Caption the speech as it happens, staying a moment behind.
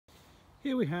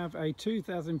Here we have a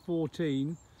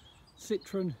 2014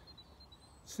 Citroen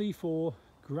C4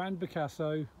 Grand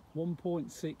Picasso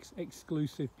 1.6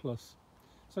 Exclusive Plus.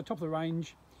 So top of the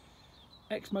range,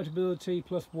 ex-Motability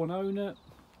plus one owner.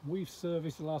 We've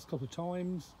serviced the last couple of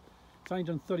times. It's only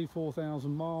done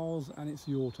 34,000 miles and it's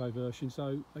the auto version.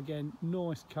 So again,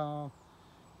 nice car,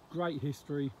 great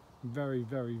history, very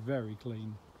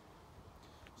clean.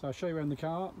 So I'll show you around the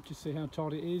car, just see how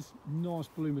tight it is. Nice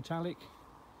blue metallic.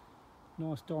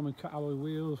 Nice diamond cut alloy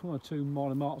wheels, one or two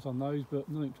minor marks on those, but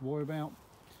nothing to worry about.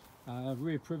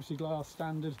 Rear privacy glass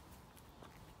standard,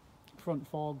 front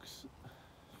fogs,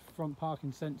 front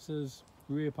parking sensors,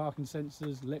 rear parking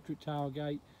sensors, electric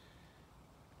tailgate,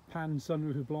 pan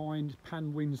sunroof blind,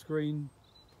 pan windscreen.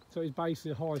 So it's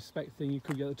basically a high spec thing you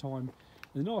could get at the time.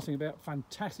 And the nice thing about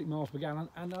fantastic miles per gallon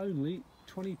and only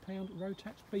 £20 road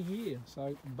tax per year,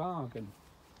 so bargain.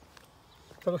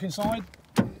 So look inside,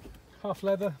 half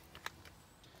leather.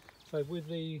 So with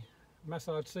the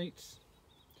massage seats,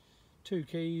 2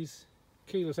 keys,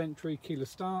 keyless entry, keyless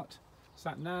start,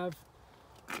 sat nav.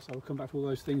 So we'll come back to all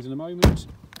those things in a moment.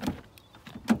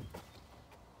 I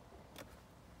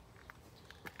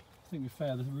think with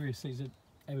fair, the rear seats have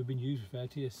ever been used with fair.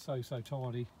 It is so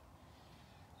tidy.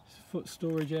 Foot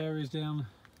storage areas down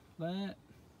there.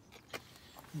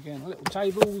 Again, little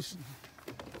tables,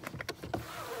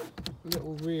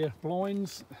 little rear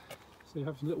blinds. So you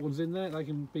have some little ones in there, they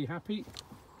can be happy.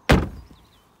 And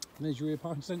there's your rear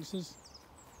parking sensors.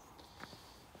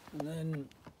 And then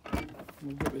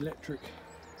we've got the electric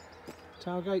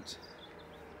tailgate.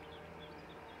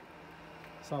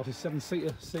 So it's a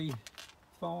 7-seater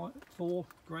C4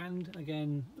 Grand.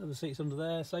 Again, other seats under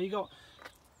there. So you got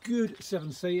good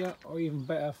 7-seater or even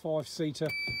better 5-seater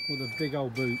with a big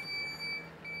old boot.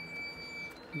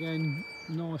 Again,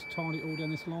 nice tidy all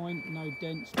down this line, no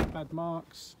dents, no bad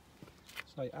marks.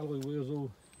 Say alloy wheels all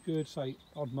good, say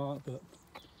odd mark, but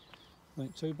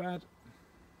not too bad.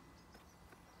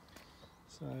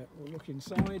 So we'll look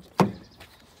inside.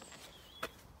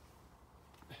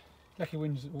 Lecky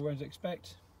windows all as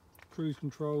expect. Cruise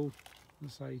control,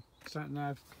 let's say sat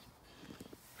nav,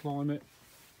 climate.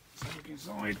 So look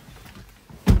inside.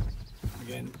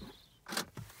 Again,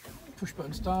 push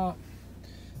button start.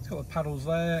 It's got the paddles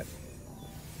there.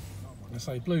 Let's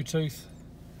say Bluetooth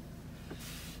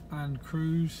and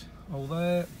cruise all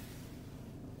there.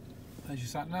 There's your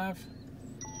sat nav.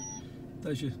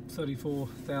 There's your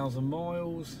 34,000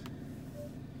 miles.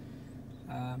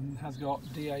 Has got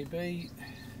DAB. There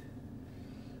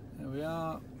we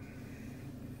are.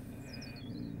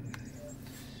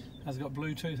 Has got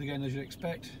Bluetooth again as you'd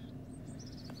expect.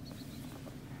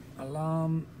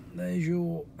 Alarm. There's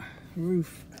your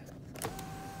roof.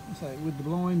 So with the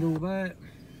blind all there.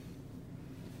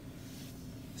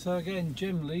 So again,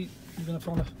 generally you're going to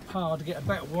find it hard to get a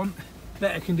better one,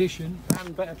 better condition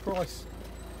and better price.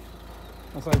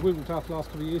 As I say, we've looked after the last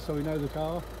couple of years, so we know the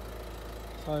car.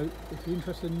 So if you're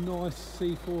interested in nice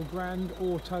C4 Grand,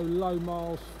 auto, low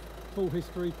miles, full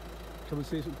history, come and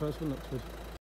see us at Percival in Luxford.